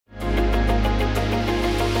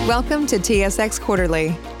Welcome to TSX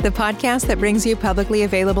Quarterly, the podcast that brings you publicly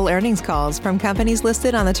available earnings calls from companies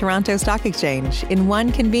listed on the Toronto Stock Exchange in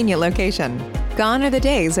one convenient location. Gone are the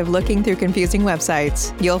days of looking through confusing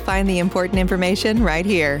websites. You'll find the important information right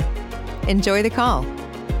here. Enjoy the call.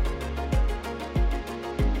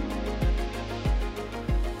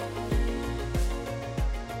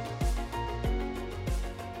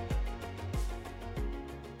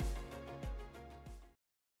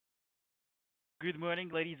 Good morning,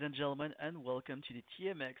 ladies and gentlemen, and welcome to the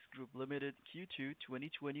TMX Group Limited Q2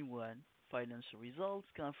 2021 Financial Results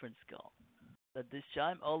Conference Call. At this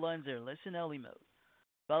time, all lines are in listen-only mode.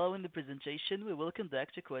 Following the presentation, we will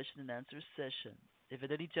conduct a question-and-answer session. If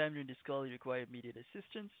at any time during this call you require immediate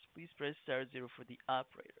assistance, please press *0 for the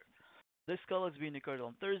operator. This call is being recorded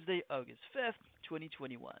on Thursday, August 5th,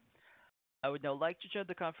 2021. I would now like to turn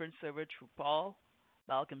the conference over to Paul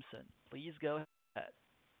Malcolmson. Please go ahead.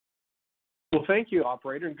 Well, thank you,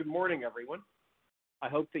 operator, and good morning, everyone. I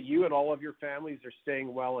hope that you and all of your families are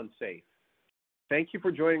staying well and safe. Thank you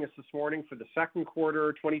for joining us this morning for the second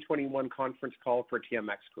quarter 2021 conference call for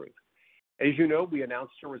TMX Group. As you know, we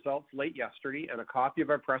announced our results late yesterday, and a copy of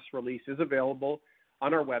our press release is available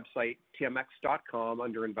on our website, tmx.com,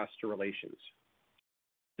 under Investor Relations.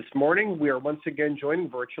 This morning, we are once again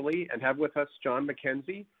joined virtually and have with us John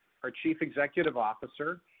McKenzie, our Chief Executive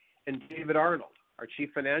Officer, and David Arnold, our Chief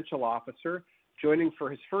Financial Officer, joining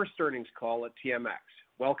for his first earnings call at TMX.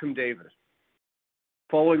 Welcome, David.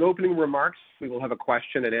 Following opening remarks, we will have a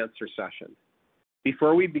question and answer session.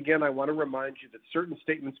 Before we begin, I want to remind you that certain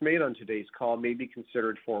statements made on today's call may be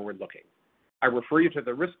considered forward-looking. I refer you to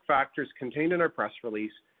the risk factors contained in our press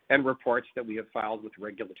release and reports that we have filed with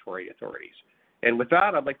regulatory authorities. And with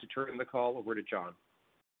that, I'd like to turn the call over to John.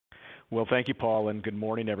 Well, thank you, Paul, and good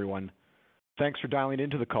morning, everyone. Thanks for dialing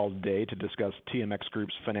into the call today to discuss TMX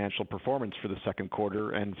Group's financial performance for the second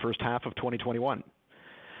quarter and first half of 2021.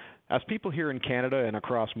 As people here in Canada and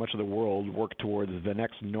across much of the world work towards the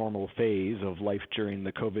next normal phase of life during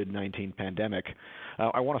the COVID-19 pandemic,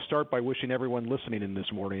 I want to start by wishing everyone listening in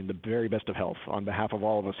this morning the very best of health on behalf of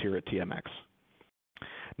all of us here at TMX.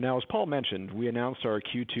 Now, as Paul mentioned, we announced our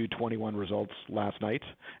Q2 21 results last night,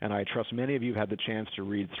 and I trust many of you had the chance to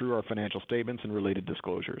read through our financial statements and related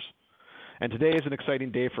disclosures. And today is an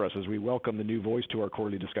exciting day for us as we welcome the new voice to our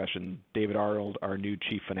quarterly discussion, David Arnold, our new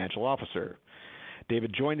Chief Financial Officer.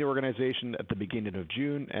 David joined the organization at the beginning of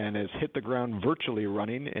June and has hit the ground virtually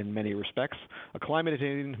running in many respects,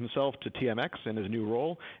 acclimating himself to TMX in his new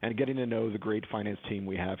role and getting to know the great finance team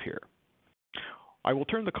we have here. I will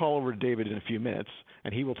turn the call over to David in a few minutes,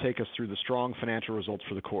 and he will take us through the strong financial results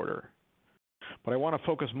for the quarter. But I want to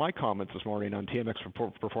focus my comments this morning on TMX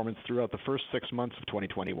performance throughout the first 6 months of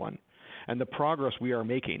 2021. And the progress we are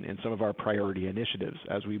making in some of our priority initiatives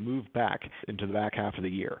as we move back into the back half of the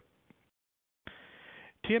year.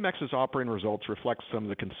 TMX's operating results reflect some of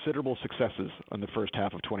the considerable successes in the first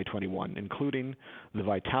half of 2021, including the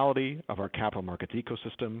vitality of our capital markets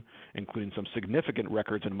ecosystem, including some significant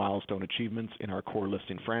records and milestone achievements in our core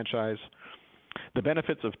listing franchise, the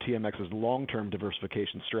benefits of TMX's long-term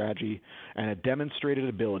diversification strategy, and a demonstrated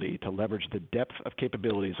ability to leverage the depth of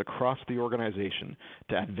capabilities across the organization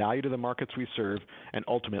to add value to the markets we serve and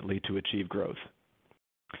ultimately to achieve growth.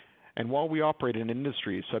 And while we operate in an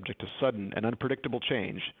industry subject to sudden and unpredictable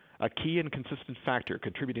change, a key and consistent factor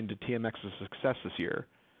contributing to TMX's success this year,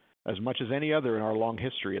 as much as any other in our long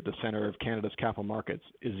history at the center of Canada's capital markets,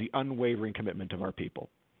 is the unwavering commitment of our people.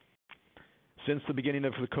 Since the beginning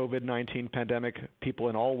of the COVID-19 pandemic, people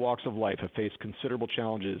in all walks of life have faced considerable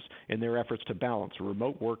challenges in their efforts to balance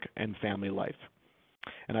remote work and family life.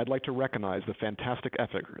 And I'd like to recognize the fantastic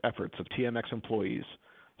efforts of TMX employees,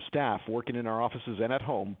 staff working in our offices and at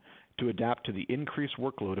home to adapt to the increased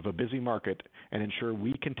workload of a busy market and ensure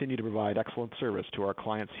we continue to provide excellent service to our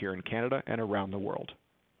clients here in Canada and around the world.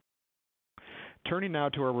 Turning now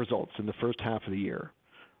to our results in the first half of the year.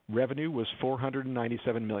 Revenue was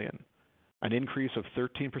 $497 million. An increase of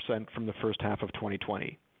 13% from the first half of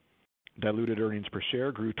 2020. Diluted earnings per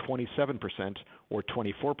share grew 27% or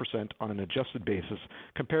 24% on an adjusted basis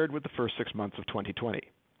compared with the first 6 months of 2020.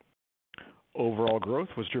 Overall growth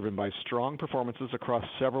was driven by strong performances across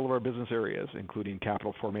several of our business areas, including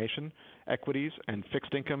capital formation, equities, and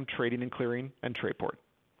fixed income trading and clearing, and Trayport.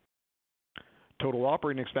 Total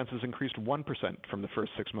operating expenses increased 1% from the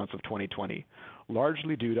first 6 months of 2020,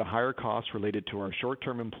 largely due to higher costs related to our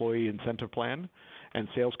short-term employee incentive plan and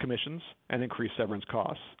sales commissions and increased severance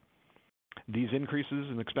costs. These increases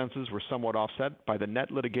in expenses were somewhat offset by the net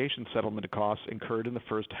litigation settlement costs incurred in the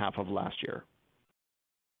first half of last year.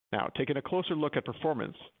 Now, taking a closer look at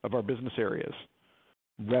performance of our business areas.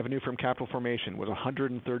 Revenue from capital formation was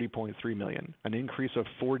 $130.3 million, an increase of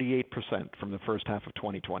 48% from the first half of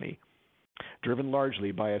 2020, driven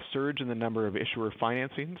largely by a surge in the number of issuer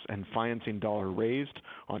financings and financing dollar raised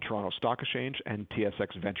on Toronto Stock Exchange and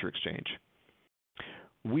TSX Venture Exchange.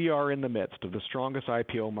 We are in the midst of the strongest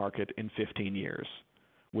IPO market in 15 years,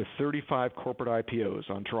 with 35 corporate IPOs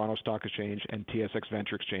on Toronto Stock Exchange and TSX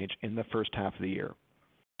Venture Exchange in the first half of the year.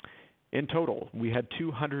 In total, we had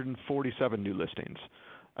 247 new listings,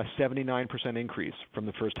 a 79% increase from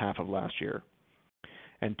the first half of last year.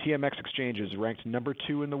 And TMX Exchanges ranked number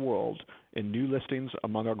 2 in the world in new listings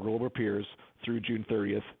among our global peers through June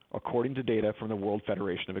 30th, according to data from the World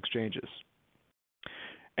Federation of Exchanges.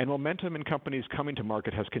 And momentum in companies coming to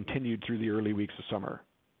market has continued through the early weeks of summer.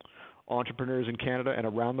 Entrepreneurs in Canada and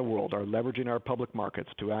around the world are leveraging our public markets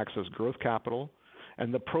to access growth capital,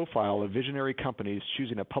 and the profile of visionary companies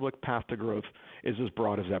choosing a public path to growth is as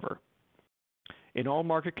broad as ever. In all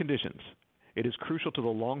market conditions, it is crucial to the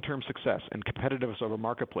long-term success and competitiveness of a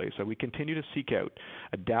marketplace that we continue to seek out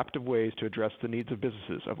adaptive ways to address the needs of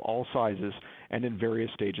businesses of all sizes and in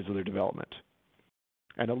various stages of their development.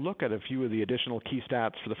 And a look at a few of the additional key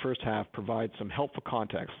stats for the first half provides some helpful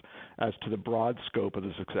context as to the broad scope of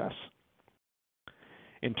the success.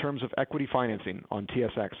 In terms of equity financing on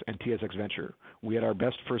TSX and TSX Venture, we had our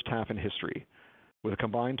best first half in history, with a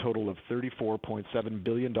combined total of $34.7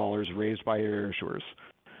 billion raised by our issuers,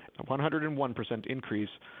 a 101% increase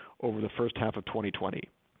over the first half of 2020.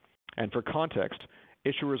 And for context,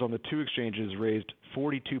 issuers on the two exchanges raised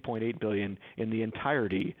 $42.8 billion in the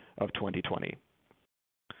entirety of 2020.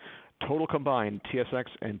 Total combined TSX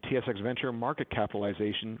and TSX Venture market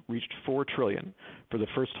capitalization reached $4 trillion for the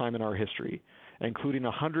first time in our history, including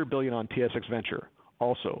 $100 billion on TSX Venture,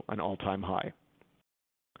 also an all-time high.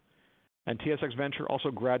 And TSX Venture also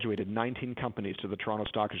graduated 19 companies to the Toronto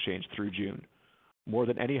Stock Exchange through June, more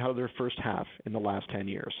than any other first half in the last 10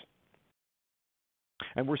 years.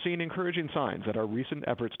 And we're seeing encouraging signs that our recent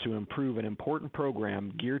efforts to improve an important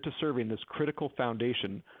program geared to serving this critical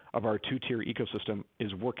foundation of our two-tier ecosystem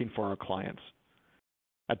is working for our clients.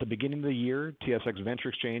 At the beginning of the year, TSX Venture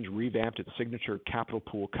Exchange revamped its signature Capital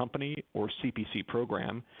Pool Company, or CPC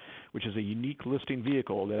program, which is a unique listing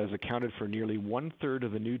vehicle that has accounted for nearly one-third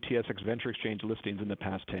of the new TSX Venture Exchange listings in the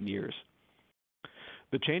past 10 years.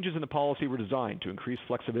 The changes in the policy were designed to increase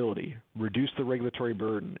flexibility, reduce the regulatory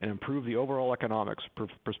burden, and improve the overall economics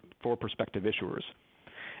for prospective issuers.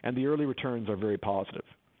 And the early returns are very positive.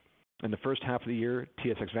 In the first half of the year,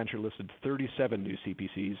 TSX Venture listed 37 new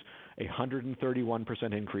CPCs, a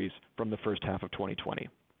 131% increase from the first half of 2020.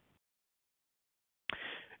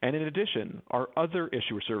 And in addition, our other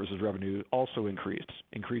issuer services revenue also increased,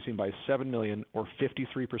 increasing by $7 million or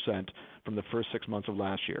 53% from the first 6 months of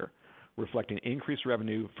last year, reflecting increased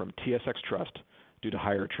revenue from TSX Trust due to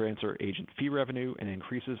higher transfer agent fee revenue and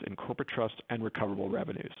increases in corporate trust and recoverable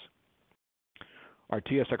revenues. Our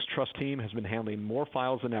TSX Trust team has been handling more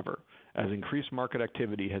files than ever, as increased market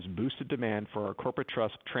activity has boosted demand for our corporate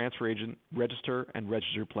trust transfer agent, register, and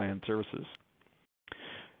register plan services.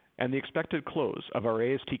 And the expected close of our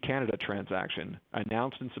AST Canada transaction,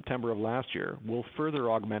 announced in September of last year, will further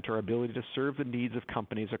augment our ability to serve the needs of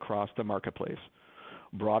companies across the marketplace,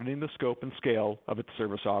 broadening the scope and scale of its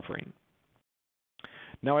service offering.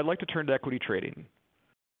 Now I'd like to turn to equity trading.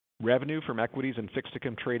 Revenue from equities and fixed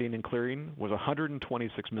income trading and clearing was $126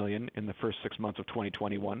 million in the first 6 months of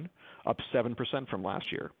 2021, up 7% from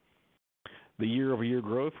last year. The year-over-year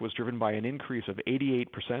growth was driven by an increase of 88%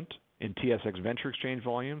 in TSX Venture Exchange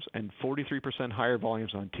volumes and 43% higher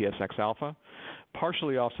volumes on TSX Alpha,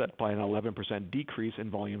 partially offset by an 11% decrease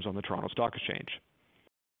in volumes on the Toronto Stock Exchange.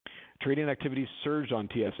 Trading activities surged on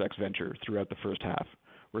TSX Venture throughout the first half,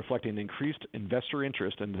 reflecting increased investor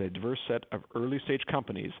interest in the diverse set of early-stage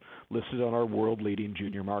companies listed on our world-leading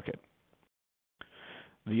junior market.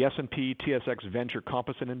 The S&P TSX Venture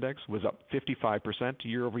Composite Index was up 55%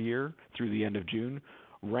 year-over-year through the end of June,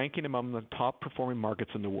 ranking among the top-performing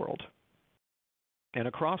markets in the world. And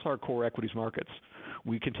across our core equities markets,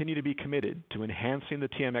 we continue to be committed to enhancing the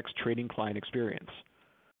TMX trading client experience.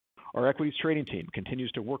 Our equities trading team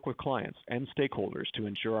continues to work with clients and stakeholders to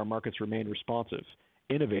ensure our markets remain responsive,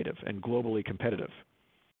 innovative, and globally competitive.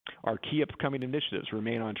 Our key upcoming initiatives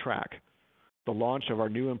remain on track. The launch of our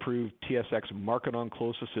new improved TSX Market on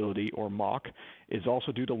Close facility, or MOC, is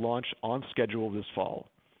also due to launch on schedule this fall.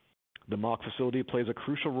 The MOC facility plays a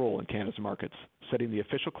crucial role in Canada's markets, setting the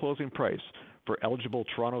official closing price for eligible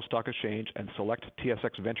Toronto Stock Exchange and select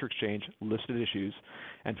TSX Venture Exchange listed issues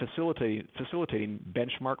and facilitating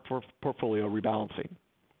benchmark portfolio rebalancing.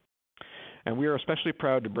 And we are especially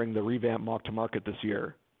proud to bring the revamped MOC to market this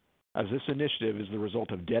year. as this initiative is the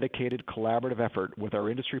result of dedicated collaborative effort with our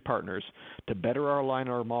industry partners to better align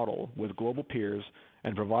our model with global peers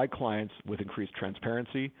and provide clients with increased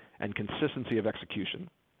transparency and consistency of execution.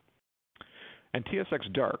 And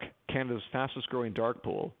TSX Dark, Canada's fastest growing dark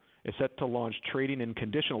pool, is set to launch trading in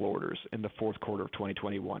conditional orders in the fourth quarter of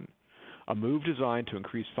 2021, a move designed to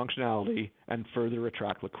increase functionality and further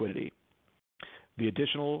attract liquidity. The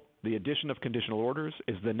addition of conditional orders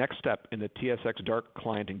is the next step in the TSX Dark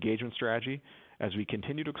client engagement strategy as we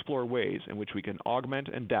continue to explore ways in which we can augment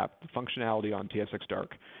and adapt the functionality on TSX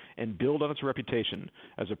Dark and build on its reputation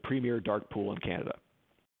as a premier dark pool in Canada.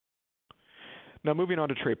 Now moving on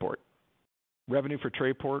to Trayport. Revenue for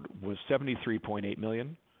Trayport was $73.8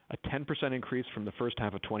 million, a 10% increase from the first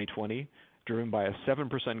half of 2020, driven by a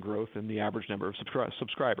 7% growth in the average number of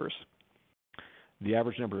subscribers. The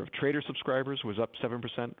average number of trader subscribers was up 7%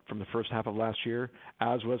 from the first half of last year,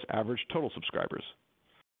 as was average total subscribers.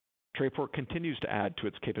 Trayport continues to add to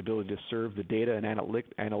its capability to serve the data and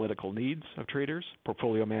analytical needs of traders,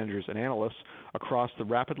 portfolio managers, and analysts across the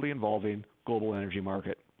rapidly evolving global energy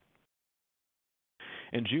market.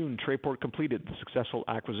 In June, Trayport completed the successful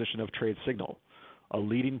acquisition of TradeSignal, a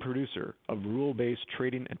leading producer of rule-based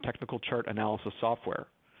trading and technical chart analysis software.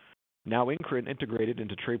 Now integrated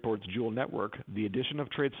into Trayport's Joule network, the addition of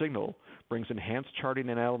TradeSignal brings enhanced charting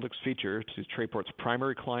and analytics feature to Trayport's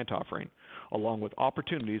primary client offering, along with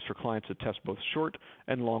opportunities for clients to test both short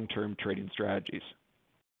and long-term trading strategies.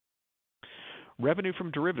 Revenue from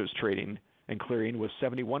derivatives trading and clearing was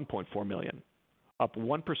 $71.4 million, up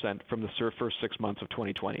 1% from the first 6 months of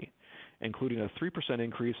 2020, including a 3%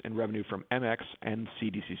 increase in revenue from MX and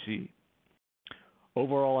CDCC.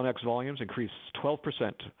 Overall MX volumes increased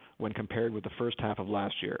 12% when compared with the first half of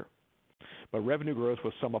last year, but revenue growth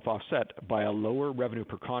was somewhat offset by a lower revenue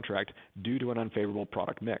per contract due to an unfavorable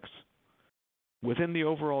product mix. Within the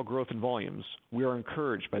overall growth in volumes, we are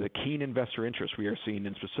encouraged by the keen investor interest we are seeing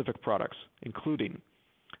in specific products, including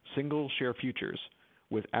single share futures,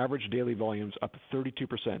 with average daily volumes up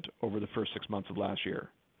 32% over the first 6 months of last year,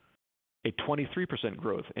 a 23%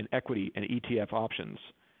 growth in equity and ETF options,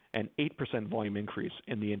 and 8% volume increase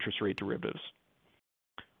in the interest rate derivatives.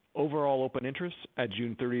 Overall open interest at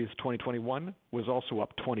June 30th, 2021 was also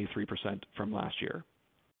up 23% from last year.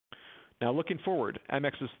 Now looking forward,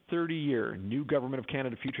 MX's 30-year new Government of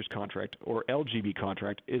Canada Futures Contract, or LGB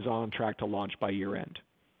contract, is on track to launch by year-end.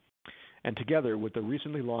 And together with the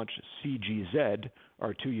recently launched CGZ,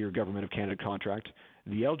 our 2-year Government of Canada contract,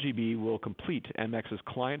 the LGB will complete MX's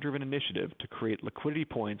client-driven initiative to create liquidity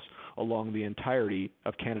points along the entirety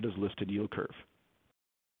of Canada's listed yield curve.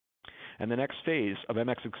 And the next phase of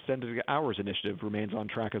MX Extended Hours initiative remains on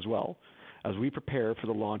track as well, as we prepare for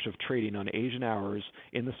the launch of trading on Asian hours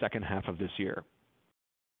in the second half of this year.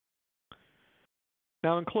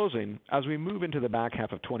 Now in closing, as we move into the back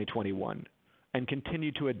half of 2021 and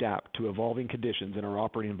continue to adapt to evolving conditions in our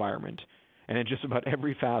operating environment and in just about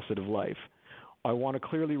every facet of life, I want to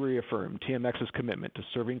clearly reaffirm TMX's commitment to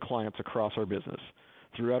serving clients across our business,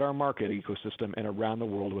 throughout our market ecosystem, and around the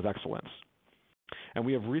world with excellence. And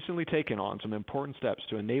we have recently taken on some important steps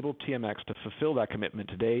to enable TMX to fulfill that commitment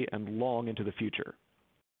today and long into the future.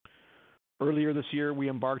 Earlier this year, we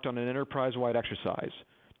embarked on an enterprise-wide exercise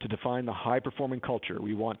to define the high-performing culture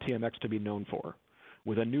we want TMX to be known for,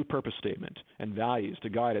 with a new purpose statement and values to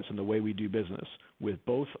guide us in the way we do business with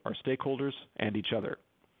both our stakeholders and each other.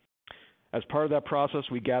 As part of that process,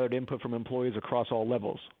 we gathered input from employees across all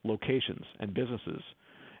levels, locations, and businesses,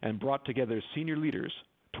 and brought together senior leaders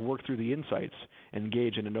to work through the insights and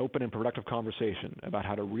engage in an open and productive conversation about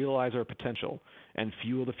how to realize our potential and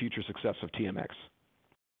fuel the future success of TMX.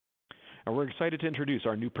 And we're excited to introduce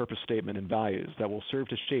our new purpose statement and values that will serve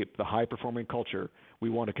to shape the high-performing culture we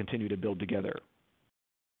want to continue to build together.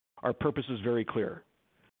 Our purpose is very clear.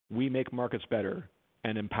 We make markets better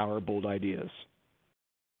and empower bold ideas.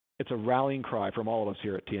 It's a rallying cry from all of us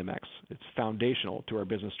here at TMX. It's foundational to our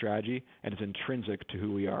business strategy, and it's intrinsic to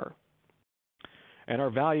who we are. And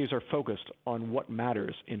our values are focused on what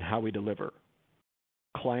matters in how we deliver.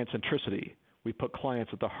 Client centricity, we put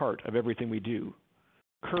clients at the heart of everything we do.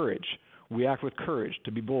 Courage, we act with courage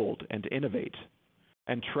to be bold and to innovate.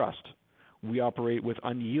 And trust, we operate with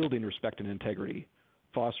unyielding respect and integrity,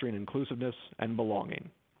 fostering inclusiveness and belonging.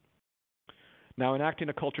 Now, enacting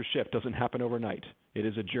a culture shift doesn't happen overnight. It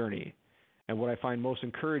is a journey. And what I find most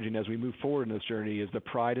encouraging as we move forward in this journey is the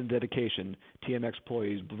pride and dedication TMX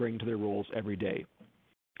employees bring to their roles every day.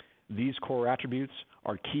 These core attributes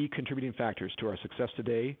are key contributing factors to our success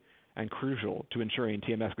today and crucial to ensuring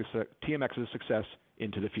TMX's success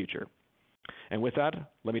into the future. And with that,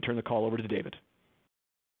 let me turn the call over to David.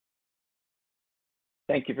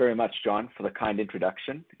 Thank you very much, John, for the kind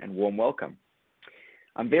introduction and warm welcome.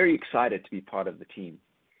 I'm very excited to be part of the team.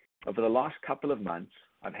 Over the last couple of months,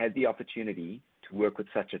 I've had the opportunity to work with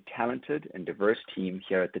such a talented and diverse team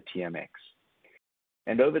here at the TMX.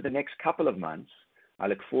 And over the next couple of months, I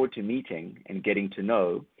look forward to meeting and getting to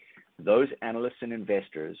know those analysts and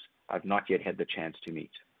investors I've not yet had the chance to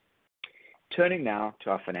meet. Turning now to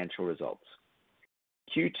our financial results.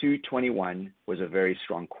 Q2 21 was a very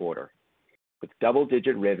strong quarter, with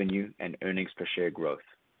double-digit revenue and earnings per share growth.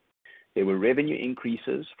 There were revenue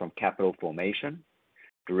increases from capital formation,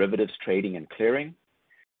 derivatives trading and clearing,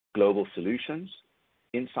 global solutions,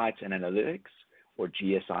 insights and analytics, or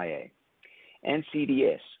GSIA, and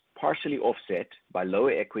CDS, partially offset by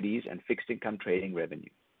lower equities and fixed income trading revenue.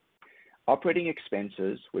 Operating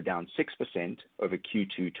expenses were down 6% over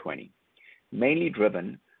Q2 20, mainly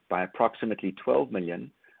driven by approximately $12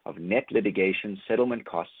 million of net litigation settlement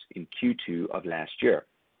costs in Q2 of last year.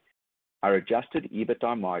 Our adjusted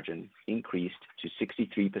EBITDA margin increased to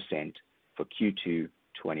 63% for Q2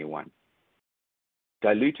 21.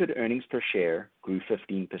 Diluted earnings per share grew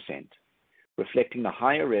 15%, reflecting the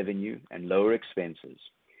higher revenue and lower expenses,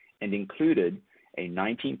 and included a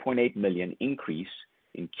 $19.8 million increase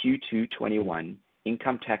in Q2 21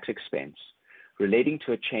 income tax expense relating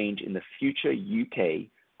to a change in the future UK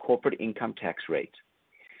corporate income tax rate.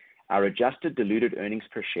 Our adjusted diluted earnings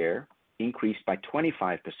per share increased by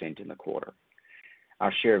 25% in the quarter.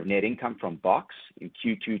 Our share of net income from BOX in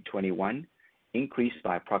Q2 21 increased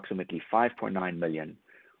by approximately $5.9 million,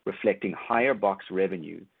 reflecting higher BOX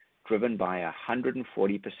revenue driven by a 140%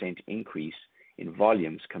 increase in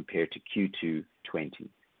volumes compared to Q2 20.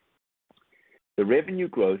 The revenue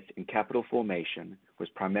growth in capital formation was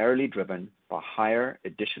primarily driven by higher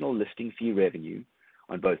additional listing fee revenue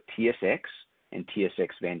on both TSX and TSX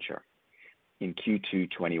Venture in Q2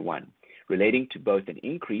 21, relating to both an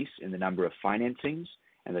increase in the number of financings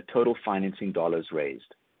and the total financing dollars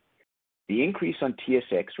raised. The increase on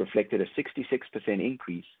TSX reflected a 66%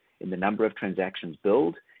 increase in the number of transactions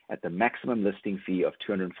billed at the maximum listing fee of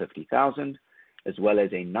 $250,000, as well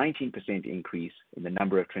as a 19% increase in the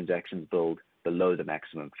number of transactions billed below the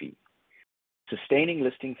maximum fee. Sustaining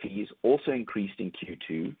listing fees also increased in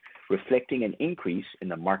Q2, reflecting an increase in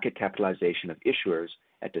the market capitalization of issuers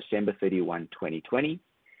at December 31, 2020,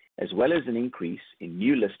 as well as an increase in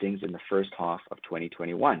new listings in the first half of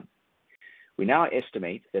 2021. We now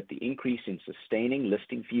estimate that the increase in sustaining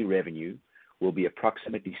listing fee revenue will be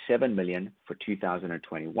approximately $7 million for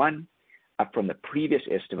 2021, up from the previous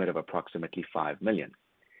estimate of approximately $5 million.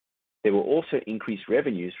 There were also increased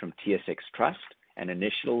revenues from TSX Trust and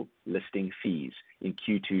initial listing fees in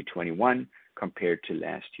Q2 21 compared to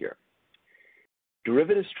last year.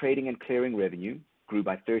 Derivatives trading and clearing revenue grew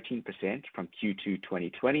by 13% from Q2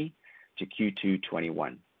 2020 to Q2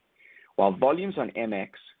 21. While volumes on MX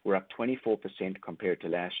were up 24% compared to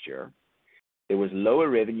last year, there was lower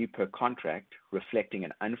revenue per contract, reflecting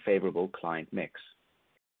an unfavorable client mix.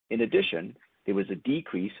 In addition, there was a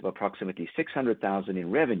decrease of approximately $600,000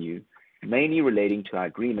 in revenue, mainly relating to our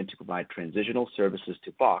agreement to provide transitional services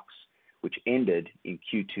to BOX, which ended in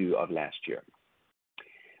Q2 of last year.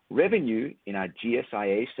 Revenue in our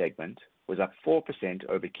GSIA segment was up 4%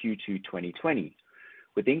 over Q2 2020,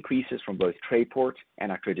 with increases from both Trayport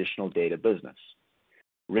and our traditional data business.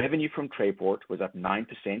 Revenue from Trayport was up 9%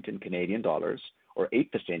 in Canadian dollars or 8%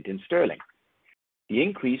 in sterling. The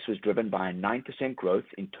increase was driven by a 9% growth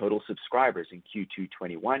in total subscribers in Q2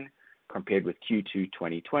 21 compared with Q2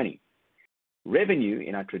 2020. Revenue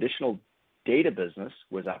in our traditional data business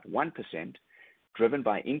was up 1%, driven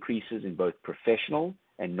by increases in both professional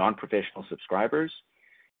and non-professional subscribers,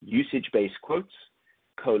 usage-based quotes,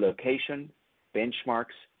 co-location,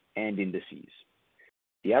 benchmarks, and indices.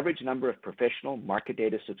 The average number of professional market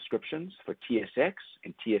data subscriptions for TSX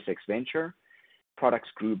and TSX Venture products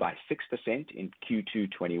grew by 6% in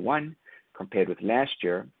Q2 21 compared with last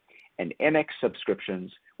year, and MX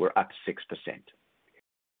subscriptions were up 6%.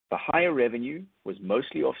 The higher revenue was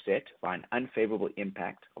mostly offset by an unfavorable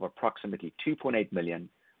impact of approximately $2.8 million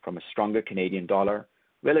from a stronger Canadian dollar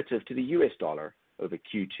relative to the US dollar over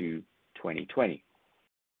Q2 2020.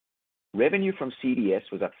 Revenue from CDS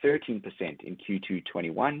was up 13% in Q2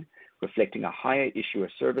 21, reflecting a higher issuer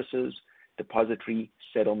services, depository,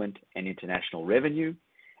 settlement, and international revenue,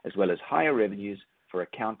 as well as higher revenues for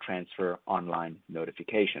account transfer online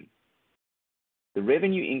notification. The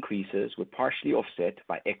revenue increases were partially offset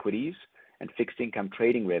by equities and fixed income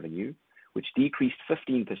trading revenue, which decreased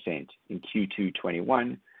 15% in Q2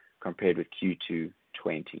 21 compared with Q2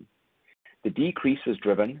 20. The decrease was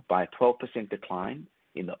driven by a 12% decline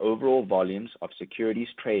in the overall volumes of securities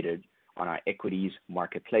traded on our equities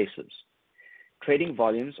marketplaces. Trading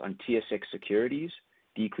volumes on TSX securities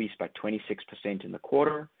decreased by 26% in the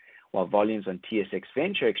quarter, while volumes on TSX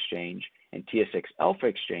Venture Exchange and TSX Alpha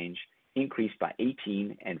Exchange increased by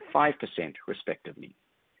 18% and 5% respectively.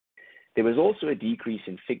 There was also a decrease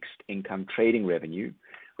in fixed income trading revenue,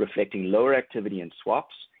 reflecting lower activity in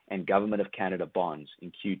swaps and Government of Canada bonds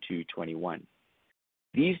in Q2 21.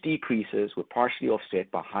 These decreases were partially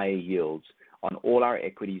offset by higher yields on all our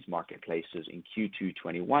equities marketplaces in Q2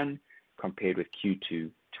 21 compared with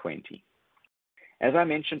Q2 20. As I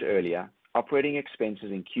mentioned earlier, operating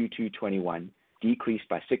expenses in Q2 21 decreased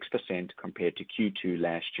by 6% compared to Q2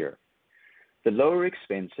 last year. The lower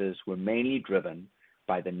expenses were mainly driven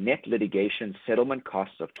by the net litigation settlement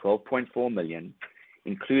costs of $12.4 million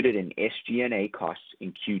included in SG&A costs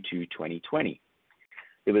in Q2 2020.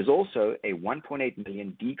 There was also a $1.8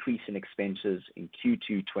 million decrease in expenses in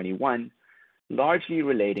Q2 21, largely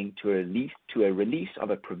relating to a release of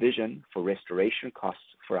a provision for restoration costs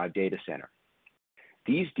for our data center.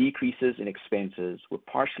 These decreases in expenses were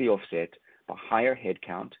partially offset by higher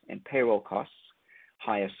headcount and payroll costs,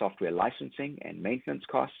 higher software licensing and maintenance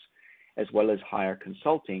costs, as well as higher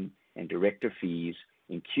consulting and director fees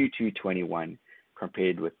in Q2 21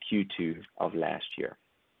 compared with Q2 of last year.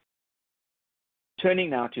 Turning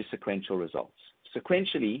now to sequential results.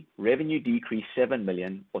 Sequentially, revenue decreased $7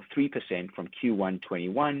 million or 3% from Q1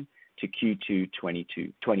 21 to Q2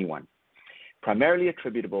 21, primarily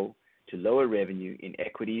attributable to lower revenue in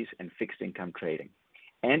equities and fixed income trading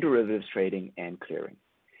and derivatives trading and clearing,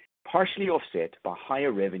 partially offset by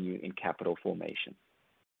higher revenue in capital formation.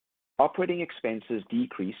 Operating expenses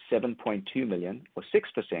decreased $7.2 million or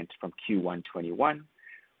 6% from Q1 21,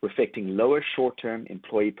 reflecting lower short-term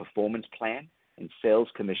employee performance plan and sales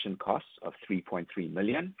commission costs of $3.3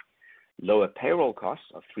 million, lower payroll costs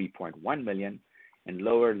of $3.1 million, and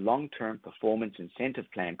lower long-term performance incentive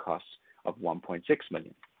plan costs of $1.6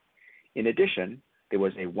 million. In addition, there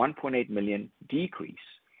was a $1.8 million decrease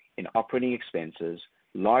in operating expenses,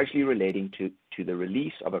 largely relating to the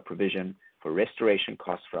release of a provision for restoration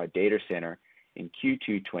costs for our data center in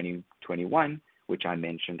Q2 2021, which I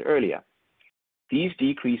mentioned earlier. These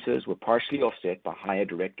decreases were partially offset by higher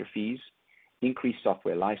director fees, increased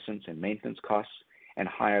software license and maintenance costs, and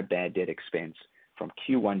higher bad debt expense from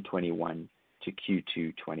Q1 21 to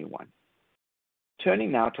Q2 21.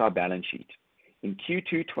 Turning now to our balance sheet. In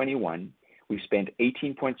Q2 21, we spent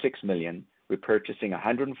 $18.6 million repurchasing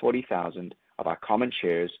 140,000 of our common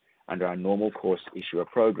shares under our normal course issuer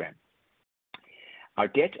program. Our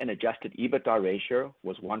debt and adjusted EBITDA ratio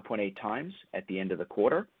was 1.8 times at the end of the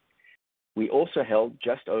quarter. We also held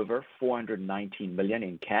just over $419 million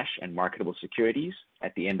in cash and marketable securities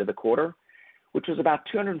at the end of the quarter, which was about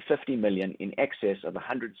 $250 million in excess of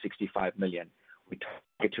 $165 million we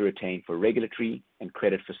target to retain for regulatory and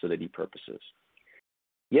credit facility purposes.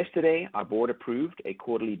 Yesterday, our board approved a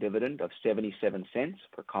quarterly dividend of 77 cents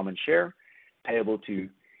per common share,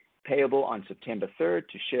 payable on September 3rd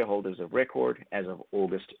to shareholders of record as of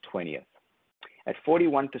August 20th. At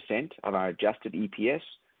 41% of our adjusted EPS,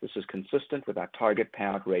 this is consistent with our target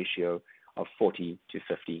payout ratio of 40 to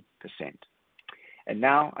 50%. And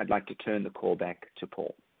now I'd like to turn the call back to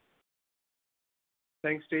Paul.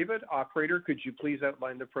 Thanks, David. Operator, could you please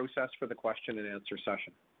outline the process for the question and answer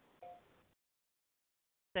session?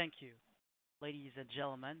 Thank you. Ladies and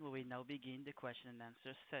gentlemen, we will now begin the question and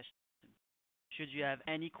answer session. Should you have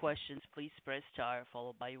any questions, please press star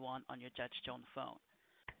followed by 1 on your touch-tone phone.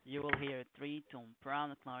 You will hear a 3-tone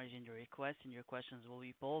prompt acknowledging your request, and your questions will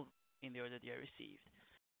be polled in the order they are received.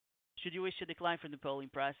 Should you wish to decline from the polling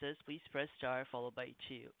process, please press star followed by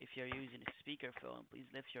 2. If you are using a speakerphone, please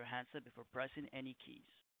lift your handset before pressing any keys.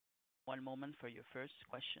 One moment for your first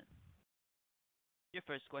question. Your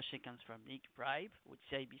first question comes from Nick Pribe with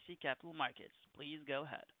CIBC Capital Markets. Please go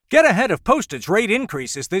ahead. Get ahead of postage rate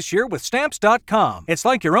increases this year with Stamps.com. It's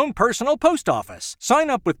like your own personal post office. Sign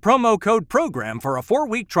up with promo code PROGRAM for a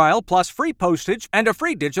 4-week trial plus free postage and a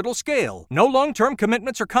free digital scale. No long-term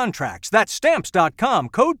commitments or contracts. That's Stamps.com,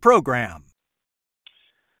 code PROGRAM.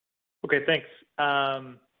 Okay, thanks.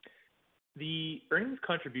 The earnings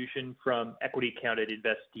contribution from equity accounted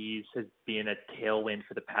investees has been a tailwind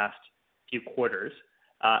for the past few quarters.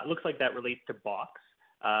 It looks like that relates to BOX.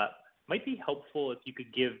 Might be helpful if you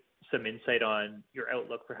could give some insight on your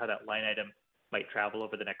outlook for how that line item might travel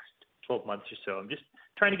over the next 12 months or so. I'm just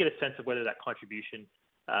trying to get a sense of whether that contribution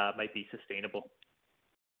might be sustainable.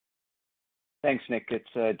 Thanks, Nick.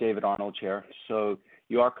 It's David Arnold here. So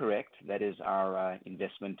you are correct. That is our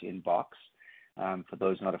investment in BOX. For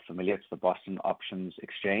those not familiar, it's the Boston Options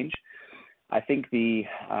Exchange. I think the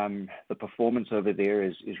performance over there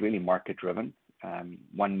is really market driven.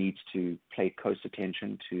 One needs to pay close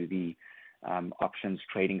attention to the options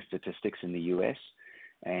trading statistics in the U.S.,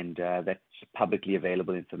 and that's publicly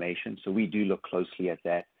available information. So we do look closely at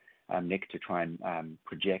that, Nick, to try and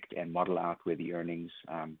project and model out where the earnings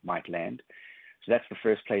might land. So that's the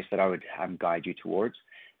first place that I would guide you towards.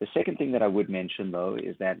 The second thing that I would mention, though,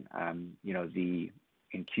 is that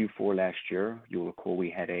in Q4 last year, you'll recall we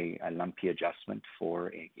had a lumpy adjustment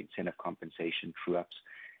for incentive compensation true-ups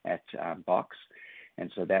at Box,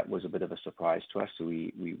 and so that was a bit of a surprise to us. So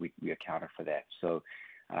we accounted for that. So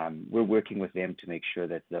we're working with them to make sure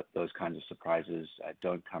that those kinds of surprises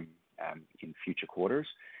don't come in future quarters.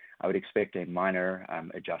 I would expect a minor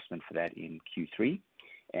adjustment for that in Q3,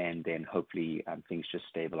 and then hopefully things just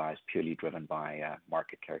stabilize, purely driven by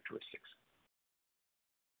market characteristics.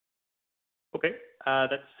 Okay,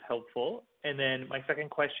 that's helpful. And then my second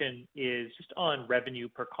question is just on revenue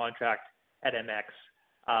per contract at MX.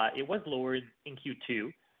 It was lower in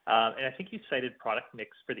Q2, and I think you cited product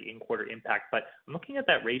mix for the in-quarter impact, but I'm looking at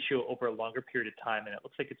that ratio over a longer period of time, and it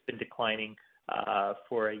looks like it's been declining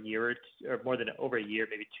for a year or more than over a year,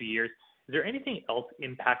 maybe 2 years. Is there anything else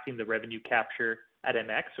impacting the revenue capture at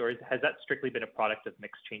MX, or has that strictly been a product of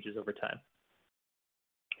mix changes over time?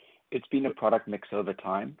 It's been a product mix over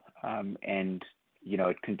time, and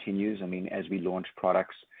it continues. I mean, as we launch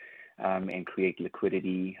products and create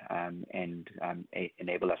liquidity and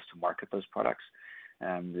enable us to market those products,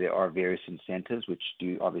 there are various incentives which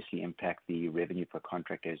do obviously impact the revenue per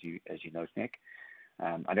contract, as you know, Nick.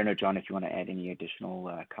 I don't know, John, if you want to add any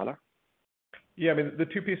additional color. Yeah, I mean, the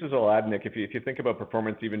two pieces I'll add, Nick, if you think about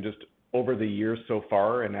performance even just over the years so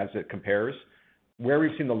far and as it compares, where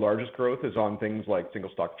we've seen the largest growth is on things like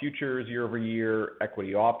single stock futures year over year,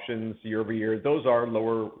 equity options year over year. Those are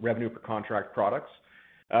lower revenue per contract products.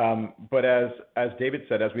 But as David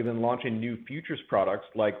said, as we've been launching new futures products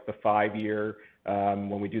like the 5-year,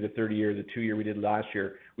 when we do the 30-year, the 2-year we did last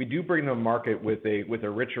year, we do bring them to market with a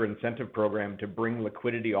richer incentive program to bring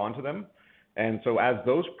liquidity onto them. And so as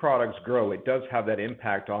those products grow, it does have that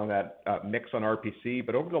impact on that mix on RPC.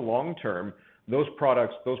 But over the long term, those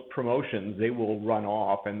products, those promotions, they will run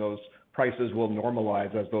off, and those prices will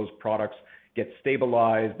normalize as those products get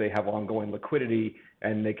stabilized. They have ongoing liquidity,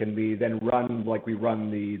 and they can be then run like we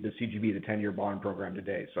run the CGB, the 10-year bond program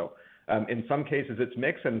today. So in some cases it's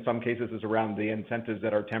mixed, and in some cases it's around the incentives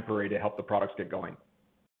that are temporary to help the products get going.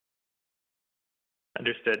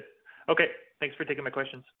 Understood. Okay, thanks for taking my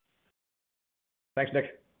questions. Thanks,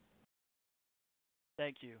 Nick.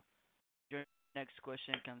 Thank you. Your next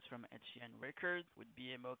question comes from Etienne Rickard with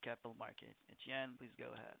BMO Capital Markets. Etienne, please go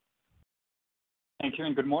ahead. Thank you,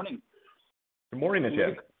 and good morning. Good morning,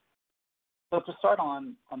 Etienne. So to start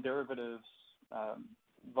on derivatives,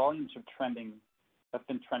 volumes have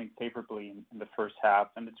been trending favorably in the first half,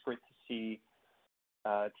 and it's great to see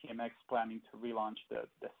TMX planning to relaunch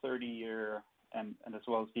the 30-year and as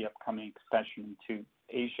well as the upcoming expansion into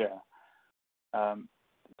Asia.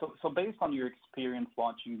 So based on your experience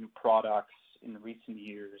launching new products in recent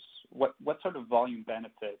years, what sort of volume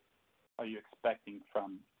benefit are you expecting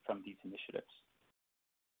from these initiatives?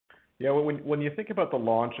 Yeah, when you think about the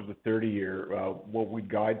launch of the 30-year, what we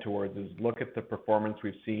guide towards is look at the performance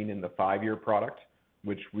we've seen in the 5-year product,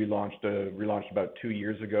 which we relaunched about 2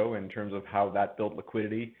 years ago in terms of how that built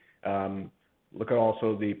liquidity. Look at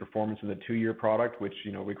also the performance in the 2-year product, which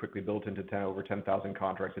we quickly built into over 10,000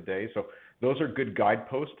 contracts a day. So those are good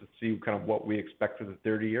guideposts to see kind of what we expect for the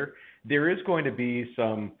 30-year. There is going to be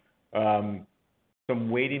some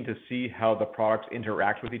waiting to see how the products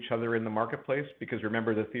interact with each other in the marketplace, because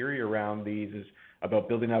remember, the theory around these is about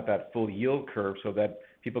building out that full yield curve so that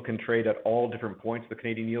people can trade at all different points of the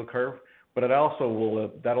Canadian yield curve. But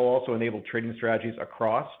that'll also enable trading strategies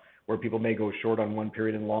across, where people may go short on one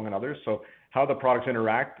period and long on others. So how the products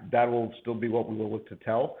interact, that will still be what we will look to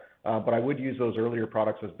tell. But I would use those earlier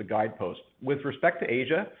products as the guidepost. With respect to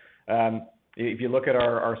Asia, if you look at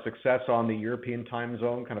our success on the European time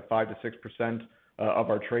zone, kind of 5 to 6%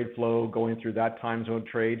 of our trade flow going through that time zone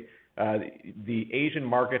trade, the Asian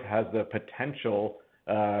market has the potential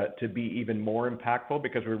to be even more impactful,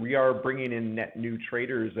 because we are bringing in net new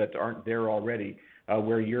traders that aren't there already.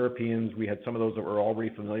 Where Europeans, we had some of those that were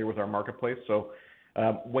already familiar with our marketplace. So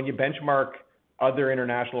when you benchmark, other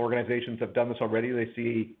international organizations have done this already. They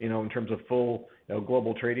see, in terms of full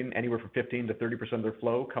global trading, anywhere from 15 to 30% of their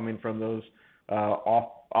flow coming from those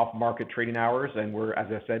off-market trading hours, and we're, as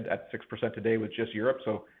I said, at 6% today with just Europe.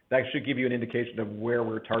 So that should give you an indication of where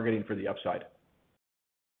we're targeting for the upside.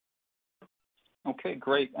 Okay,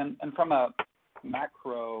 great. And from a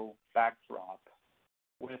macro backdrop,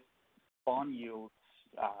 with bond yields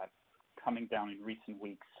coming down in recent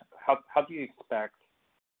weeks, how do you expect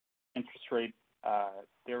interest rate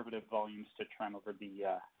derivative volumes to trend over the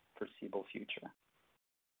foreseeable future?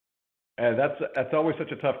 That's always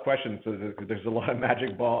such a tough question. So there's a lot of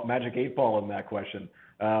magic 8-ball in that question.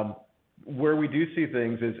 Where we do see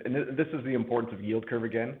things is, and this is the importance of yield curve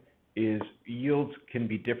again, is yields can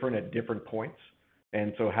be different at different points.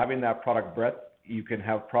 And so having that product breadth, you can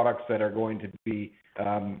have products that are going to be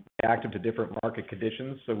active to different market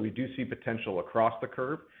conditions. So we do see potential across the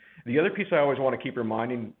curve. The other piece I always want to keep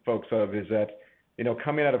reminding folks of is that,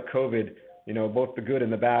 coming out of COVID, both the good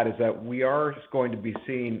and the bad, is that we are going to be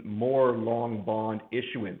seeing more long bond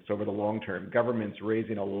issuance over the long term. Governments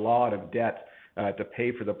raising a lot of debt to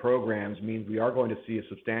pay for the programs means we are going to see a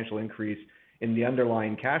substantial increase in the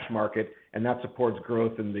underlying cash market, and that supports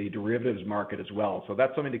growth in the derivatives market as well. So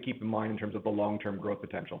that's something to keep in mind in terms of the long-term growth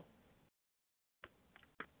potential.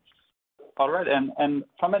 All right, and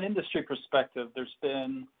from an industry perspective, there's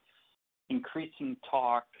been increasing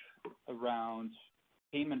talk around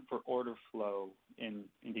payment for order flow in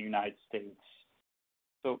the United States.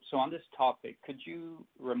 So on this topic, could you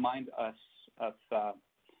remind us of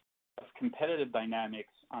competitive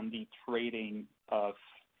dynamics on the trading of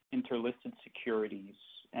interlisted securities,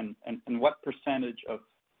 and what percentage of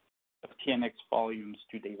TMX volumes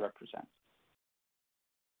do they represent?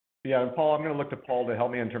 Yeah, and Paul, I'm going to look to Paul to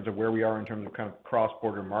help me in terms of where we are in terms of kind of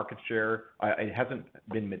cross-border market share. It hasn't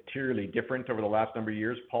been materially different over the last number of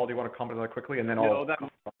years. Paul, do you want to comment on that quickly? And then I'll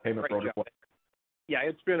payment for order flow. Yeah,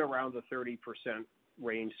 it's been around the 30%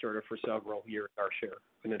 range sort of for several years, our share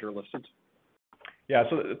in interlisted. Yeah,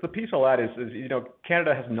 so the piece I'll add is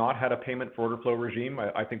Canada has not had a payment for order flow regime.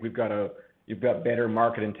 I think you've got better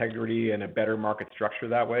market integrity and a better market structure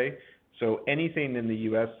that way. So anything in the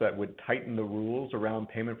U.S. that would tighten the rules around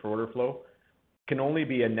payment for order flow can only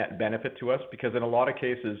be a net benefit to us, because in a lot of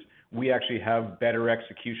cases, we actually have better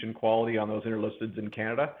execution quality on those interlisteds in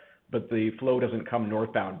Canada, but the flow doesn't come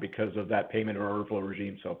northbound because of that payment or order flow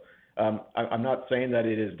regime. So I'm not saying that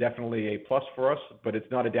it is definitely a plus for us, but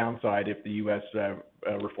it's not a downside if the U.S.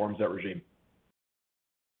 reforms that regime.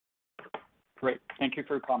 Great. Thank you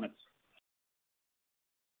for your comments.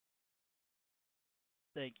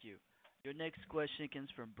 Thank you. Your next question comes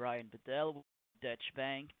from Brian Bedell with Deutsche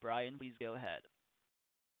Bank. Brian, please go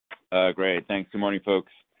ahead. Great. Thanks. Good morning,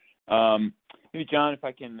 folks. Maybe, John, if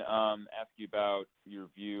I can ask you about your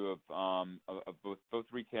view of both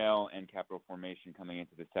retail and capital formation coming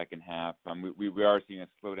into the second half. We are seeing a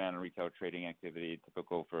slowdown in retail trading activity,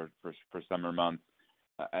 typical for summer months.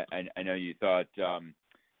 I know you thought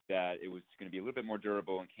that it was going to be a little bit more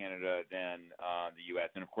durable in Canada than the U.S.,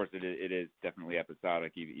 and of course it is definitely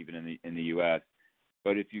episodic, even in the U.S.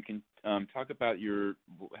 But if you can talk about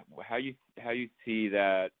how you see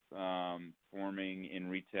that forming in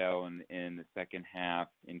retail in the second half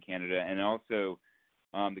in Canada, and also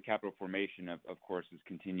the capital formation, of course, has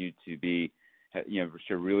continued to be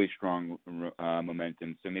show really strong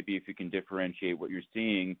momentum. So maybe if you can differentiate what you're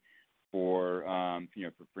seeing for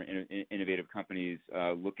innovative companies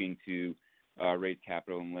looking to raise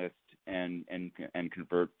capital and list and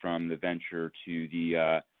convert from the venture to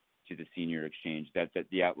the senior exchange, that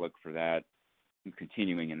the outlook for that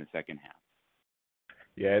continuing in the second half.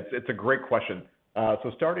 Yeah, it's a great question.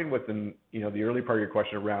 So starting with the early part of your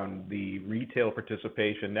question around the retail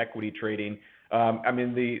participation, equity trading.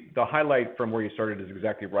 The highlight from where you started is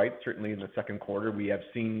exactly right. Certainly in the second quarter, we have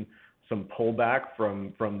seen some pullback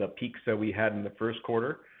from the peaks that we had in the first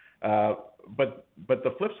quarter. But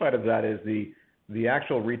the flip side of that is the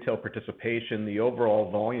actual retail participation, the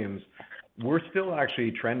overall volumes, we're still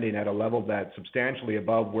actually trending at a level that's substantially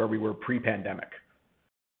above where we were pre-pandemic.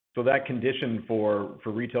 So that condition for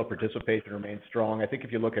retail participation remains strong. I think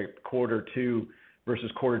if you look at quarter two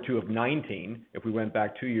versus quarter two of 19, if we went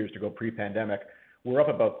back 2 years to go pre-pandemic, we're up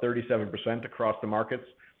about 37% across the markets.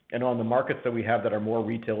 And on the markets that we have that are more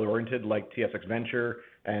retail-oriented, like TSX Venture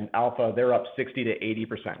and Alpha, they're up 60 to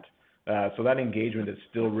 80%. So that engagement is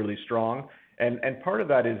still really strong. And part of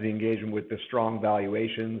that is the engagement with the strong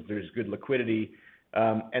valuations. There's good liquidity.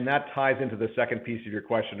 And that ties into the second piece of your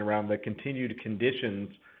question around the continued conditions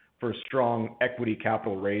for strong equity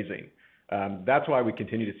capital raising. That's why we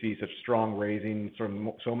continue to see such strong raising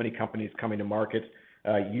from so many companies coming to market.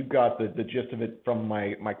 You got the gist of it from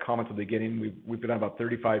my comments at the beginning. We've been at about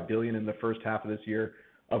 $35 billion in the first half of this year,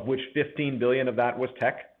 of which $15 billion of that was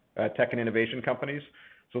tech and innovation companies.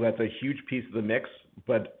 So that's a huge piece of the mix.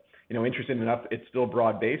 But interesting enough, it's still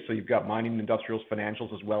broad-based. So you've got mining, industrials,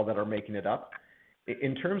 financials as well that are making it up.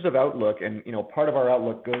 In terms of outlook, and part of our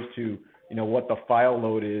outlook goes to what the file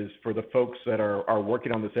load is for the folks that are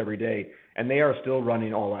working on this every day, and they are still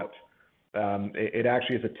running all out. It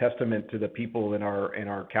actually is a testament to the people in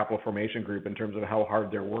our capital formation group in terms of how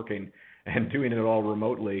hard they're working and doing it all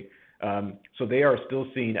remotely. So they are still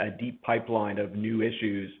seeing a deep pipeline of new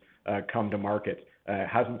issues come to market. It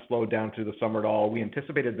hasn't slowed down through the summer at all. We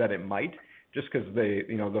anticipated that it might, just because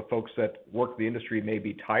the folks that work the industry may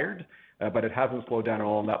be tired, but it hasn't slowed down at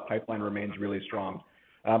all, and that pipeline remains really strong.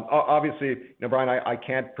 Obviously, Brian, I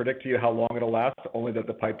can't predict to you how long it'll last, only that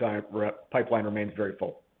the pipeline remains very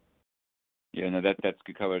full. Yeah, no, that's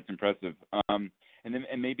good color. It's impressive.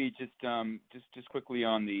 And maybe just quickly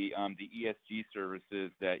on the ESG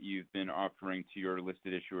services that you've been offering to your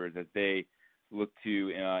listed issuers as they look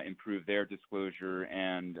to improve their disclosure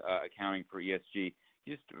and accounting for ESG.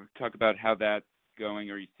 Just talk about how that's going.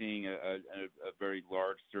 Are you seeing a very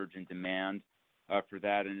large surge in demand for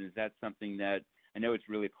that? And is that something that, I know it's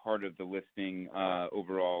really part of the listing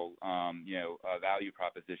overall value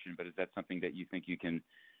proposition, but is that something that you think you can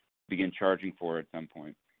begin charging for at some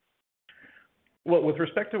point? Well, with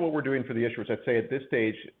respect to what we're doing for the issuers, I'd say at this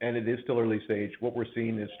stage, and it is still early stage, what we're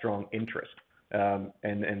seeing is strong interest. And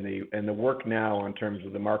the work now in terms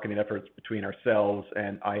of the marketing efforts between ourselves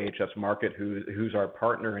and IHS Markit, who's our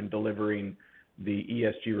partner in delivering the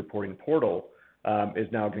ESG reporting portal, is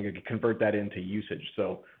now going to convert that into usage.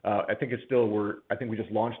 So I think we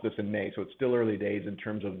just launched this in May, so it's still early days in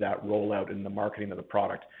terms of that rollout and the marketing of the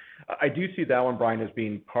product. I do see that one, Brian, as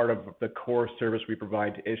being part of the core service we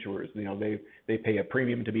provide to issuers. They pay a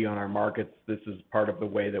premium to be on our markets. This is part of the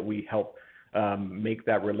way that we help make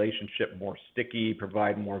that relationship more sticky,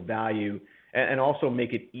 provide more value, and also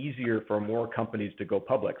make it easier for more companies to go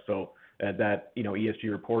public. So that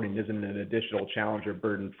ESG reporting isn't an additional challenge or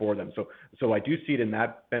burden for them. So I do see it in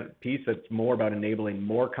that piece. That's more about enabling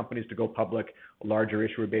more companies to go public, a larger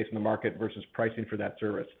issuer base in the market versus pricing for that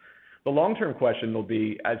service. The long-term question will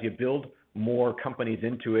be, as you build more companies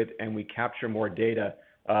into it and we capture more data,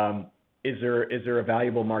 is there a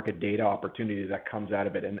valuable market data opportunity that comes out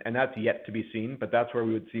of it? And that's yet to be seen, but that's where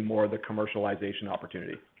we would see more of the commercialization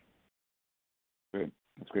opportunity. Great.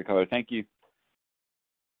 That's great color. Thank you.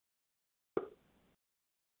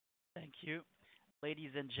 Thank you.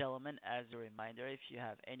 Ladies and gentlemen, as a reminder, if you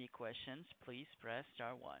have any questions, please press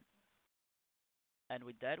star one. And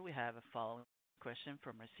with that, we have a following question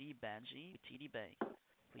from Rasib Banji, TD Bank.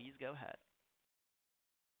 Please go ahead.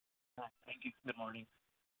 Thank you. Good morning.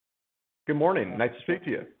 Good morning. Nice to speak to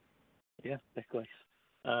you. Yeah, likewise.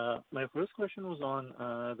 My first question was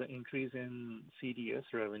on the increase in CDS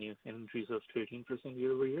revenue, an increase of 13%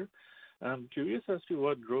 year over year. I'm curious as to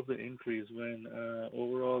what drove the increase when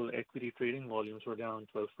overall equity trading volumes were down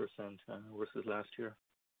 12% versus last year.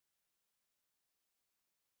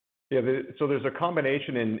 Yeah, so there's a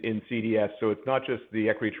combination in CDS. So it's not just the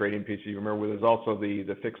equity trading piece. You remember, there's also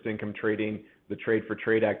the fixed income trading, the trade for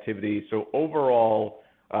trade activity. So overall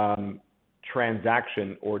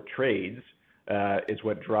transaction or trades is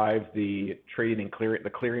what drives the trading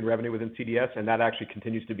and clearing revenue within CDS, and that actually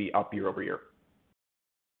continues to be up year over year.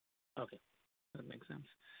 Okay, that makes sense.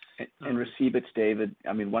 And Rasib, it's David.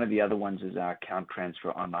 I mean, one of the other ones is our account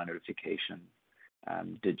transfer online notification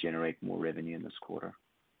did generate more revenue in this quarter.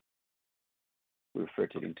 We refer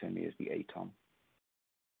to it internally as the ATOM.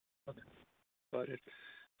 Okay, got it.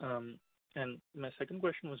 And my second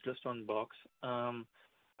question was just on Box.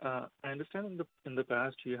 I understand in the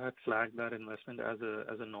past you had flagged that investment as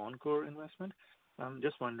a non-core investment. I'm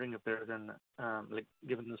just wondering if there's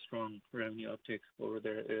given the strong revenue uptake over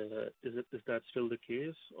there, is that still the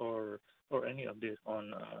case, or any update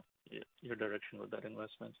on your direction with that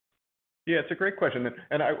investment? Yeah, it's a great question,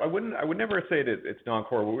 and I would never say that it's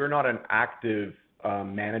non-core. We're not an active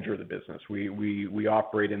manager of the business. We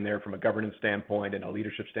operate in there from a governance standpoint and a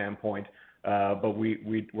leadership standpoint, but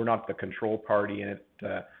we're not the control party in it.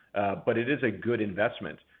 But it is a good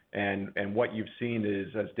investment, and what you've seen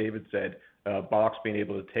is, as David said, Box being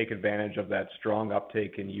able to take advantage of that strong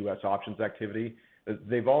uptake in U.S. options activity.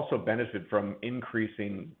 They've also benefited from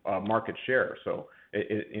increasing market share. So,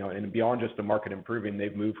 and beyond just the market improving,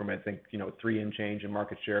 they've moved from, I think, 3 and change in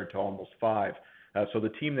market share to almost 5. So the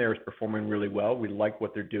team there is performing really well. We like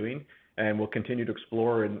what they're doing, and we'll continue to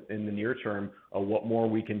explore in the near term what more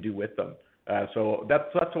we can do with them. So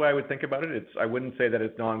that's the way I would think about it. I wouldn't say that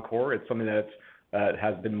it's non-core. It's something that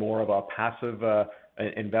has been more of a passive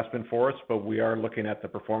investment for us, but we are looking at the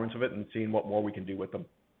performance of it and seeing what more we can do with them.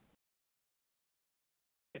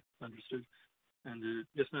 Okay, understood. And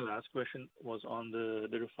just my last question was on the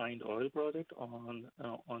refined oil product on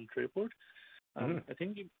Trayport. I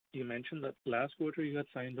think you mentioned that last quarter you had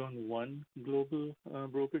signed on one global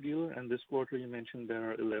broker dealer, and this quarter you mentioned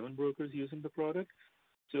there are 11 brokers using the product.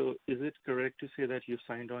 So is it correct to say that you've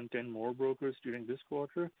signed on 10 more brokers during this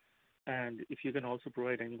quarter? And if you can also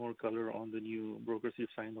provide any more color on the new brokers you've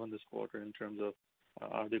signed on this quarter in terms of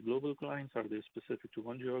are they global clients, are they specific to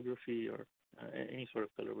one geography, or any sort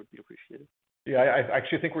of color would be appreciated. Yeah, I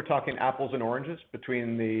actually think we're talking apples and oranges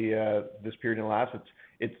between this period and last.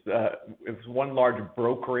 It's one large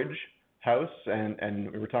brokerage house,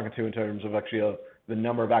 and we were talking to in terms of actually the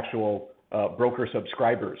number of actual broker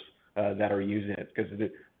subscribers that are using it. Because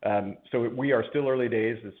so we are still early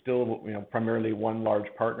days. It's still primarily one large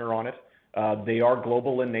partner on it. They are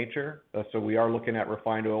global in nature, so we are looking at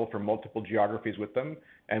refined oil for multiple geographies with them,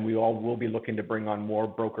 and we all will be looking to bring on more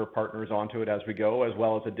broker partners onto it as we go, as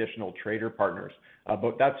well as additional trader partners.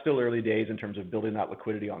 But that's still early days in terms of building that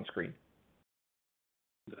liquidity on screen.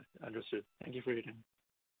 Understood. Thank you for your time.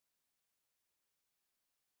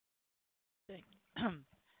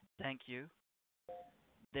 Thank you.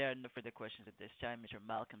 There are no further questions at this time. Mr.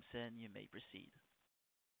 Malcolmson, you may proceed.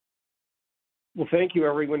 Well, thank you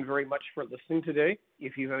everyone very much for listening today.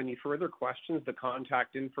 If you have any further questions, the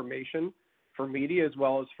contact information for media as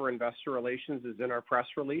well as for investor relations is in our press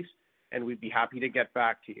release, and we'd be happy to get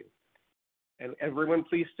back to you. And everyone,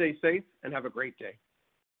 please stay safe and have a great day.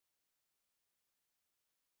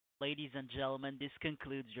 Ladies and gentlemen, this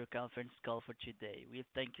concludes your conference call for today. We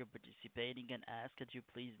thank you for participating and ask that you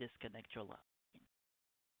please disconnect your line.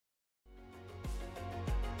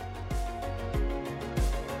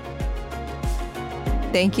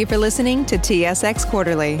 Thank you for listening to TSX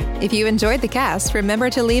Quarterly. If you enjoyed the cast, remember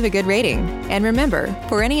to leave a good rating. And remember,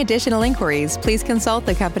 for any additional inquiries, please consult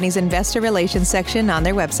the company's investor relations section on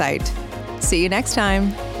their website. See you next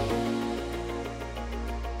time.